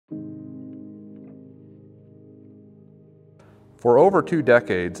For over 2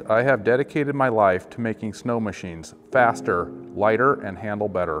 decades, I have dedicated my life to making snow machines faster, lighter, and handle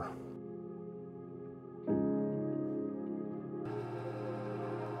better.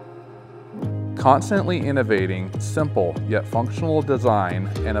 Constantly innovating simple yet functional design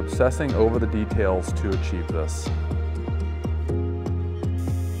and obsessing over the details to achieve this.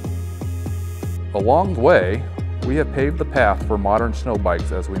 Along the way, we have paved the path for modern snow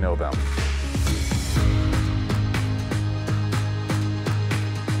bikes as we know them.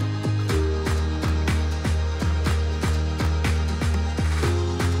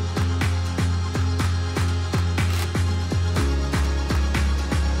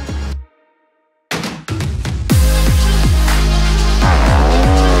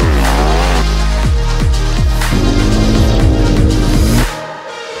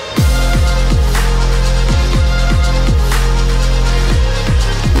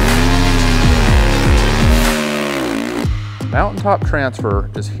 MTN.TOP Transfer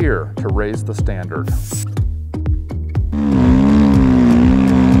is here to raise the standard.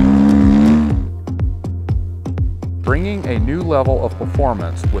 Bringing a new level of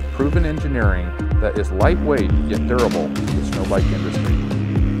performance with proven engineering that is lightweight yet durable to the snowbike industry.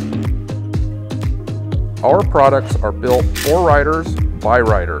 Our products are built for riders by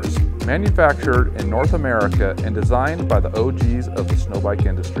riders, manufactured in North America and designed by the OGs of the snowbike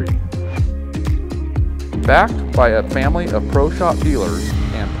industry. Backed by a family of pro shop dealers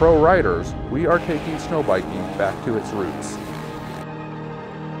and pro riders, we are taking snowbiking back to its roots.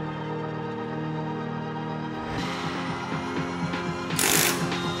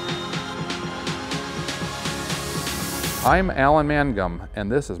 I'm Alan Mangum,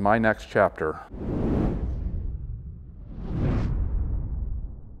 and this is my next chapter.